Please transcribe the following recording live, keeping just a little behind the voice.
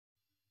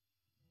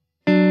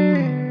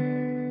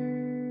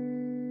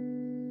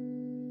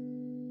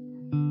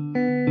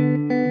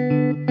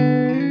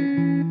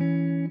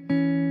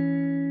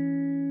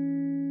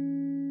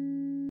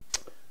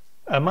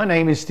My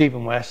name is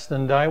Steven West,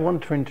 and I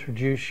want to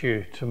introduce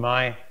you to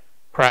my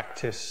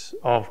practice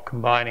of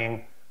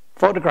combining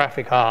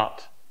photographic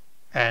art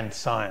and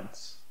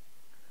science.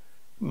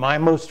 My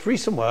most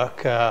recent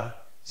work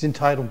is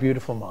entitled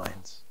Beautiful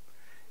Minds,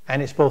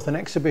 and it's both an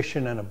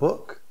exhibition and a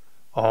book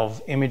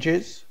of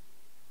images,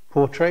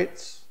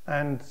 portraits,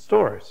 and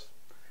stories.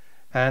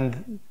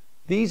 And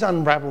these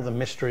unravel the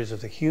mysteries of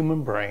the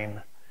human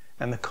brain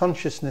and the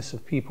consciousness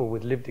of people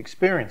with lived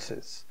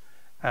experiences,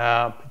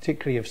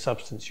 particularly of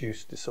substance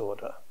use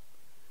disorder.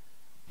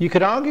 You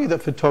could argue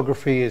that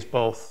photography is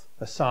both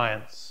a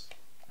science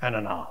and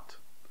an art.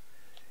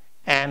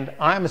 And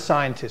I'm a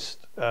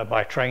scientist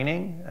by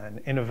training,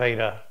 an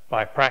innovator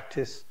by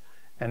practice,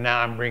 and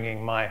now I'm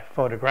bringing my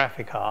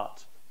photographic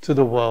art to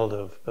the world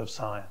of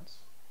science.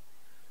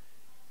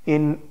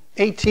 In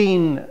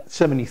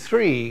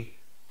 1873,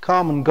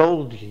 Carmen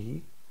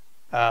Goldie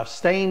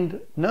stained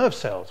nerve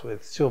cells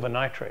with silver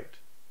nitrate.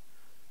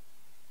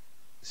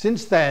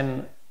 Since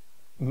then,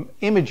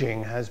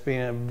 imaging has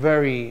been a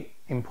very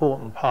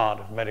important part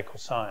of medical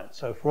science.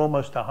 So for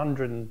almost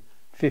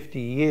 150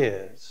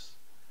 years,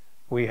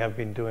 we have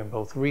been doing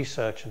both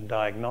research and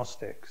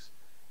diagnostics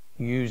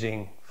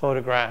using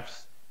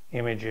photographs,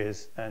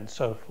 images, and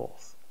so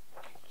forth.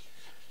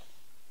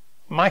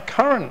 My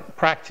current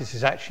practice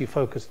is actually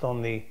focused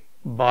on the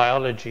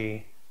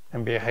biology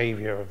and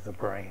behavior of the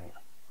brain.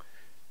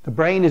 The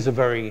brain is a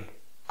very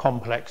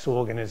complex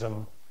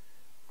organism,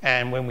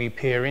 and when we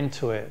peer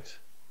into it,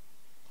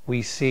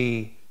 we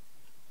see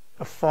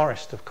a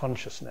forest of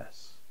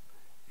consciousness,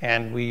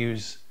 and we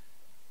use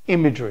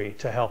imagery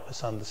to help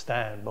us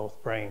understand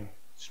both brain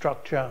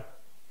structure,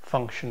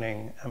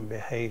 functioning, and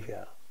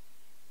behavior.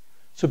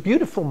 So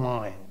Beautiful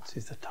Minds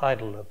is the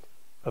title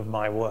of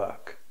my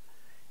work,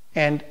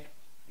 and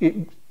it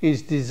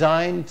is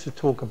designed to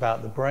talk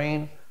about the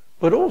brain,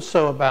 but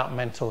also about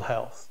mental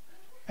health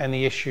and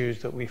the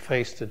issues that we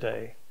face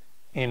today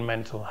in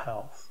mental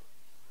health.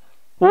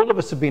 All of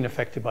us have been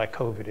affected by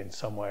COVID in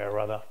some way or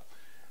other.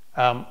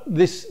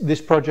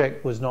 This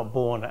project was not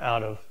born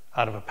out of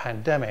a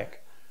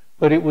pandemic,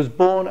 but it was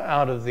born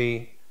out of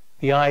the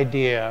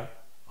idea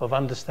of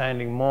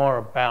understanding more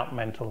about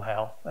mental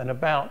health and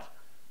about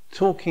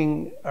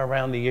talking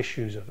around the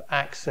issues of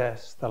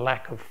access, the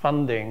lack of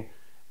funding,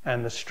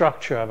 and the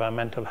structure of our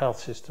mental health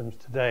systems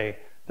today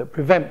that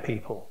prevent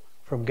people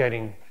from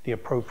getting the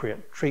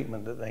appropriate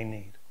treatment that they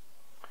need.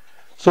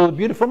 So the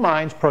Beautiful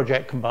Minds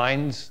project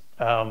combines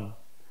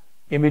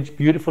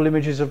beautiful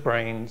images of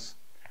brains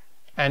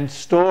and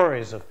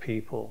stories of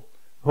people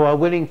who are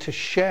willing to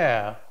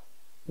share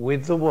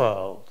with the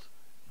world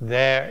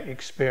their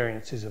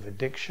experiences of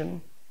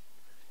addiction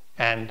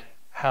and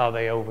how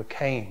they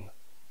overcame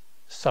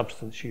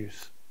substance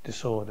use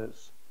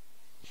disorders.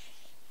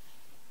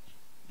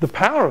 The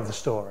power of the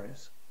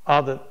stories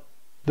are that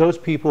those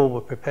people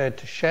were prepared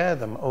to share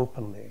them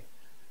openly,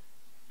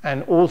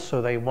 and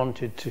also they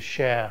wanted to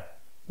share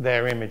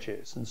their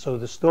images, and so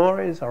the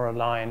stories are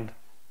aligned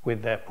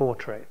with their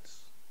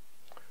portraits.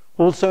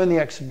 Also in the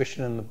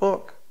exhibition and the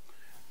book,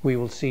 we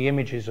will see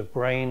images of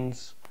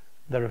brains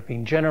that have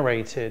been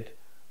generated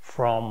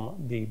from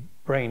the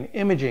Brain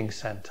Imaging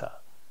Center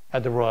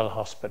at the Royal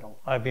Hospital.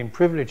 I've been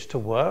privileged to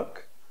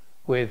work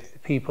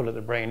with people at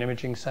the Brain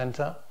Imaging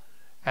Center,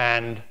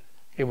 and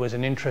it was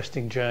an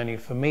interesting journey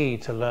for me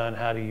to learn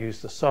how to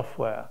use the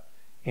software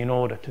in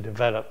order to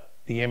develop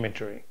the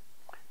imagery.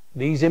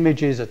 These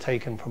images are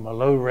taken from a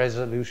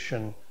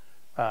low-resolution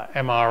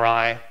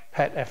MRI,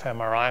 PET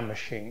fMRI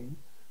machine,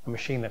 a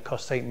machine that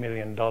costs $8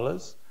 million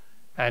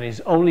and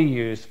is only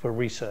used for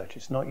research.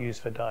 It's not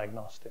used for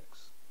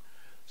diagnostics.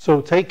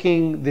 So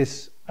taking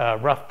this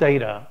rough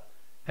data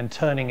and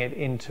turning it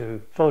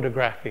into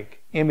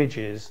photographic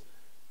images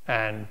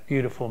and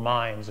beautiful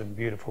minds and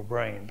beautiful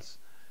brains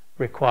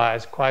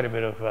requires quite a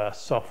bit of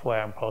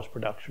software and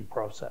post-production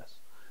process.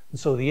 And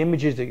so the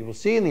images that you will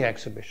see in the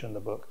exhibition and the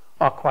book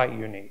are quite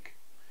unique,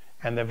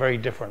 and they're very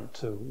different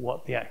to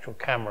what the actual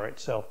camera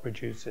itself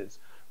produces.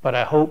 But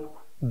I hope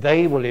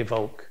they will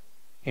evoke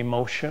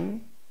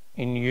emotion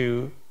in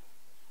you,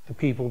 the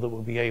people that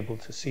will be able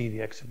to see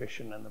the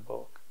exhibition and the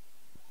book.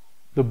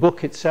 The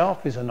book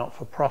itself is a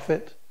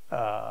not-for-profit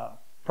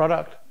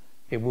product.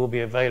 It will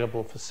be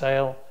available for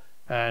sale,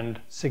 and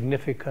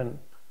significant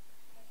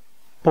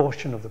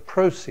portion of the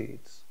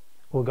proceeds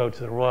will go to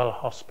the Royal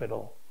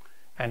Hospital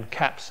and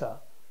CAPSA,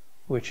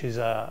 which is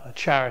a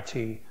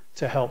charity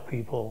to help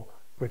people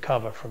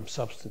recover from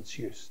substance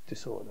use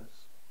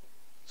disorders.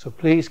 So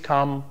please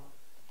come,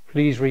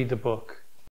 please read the book,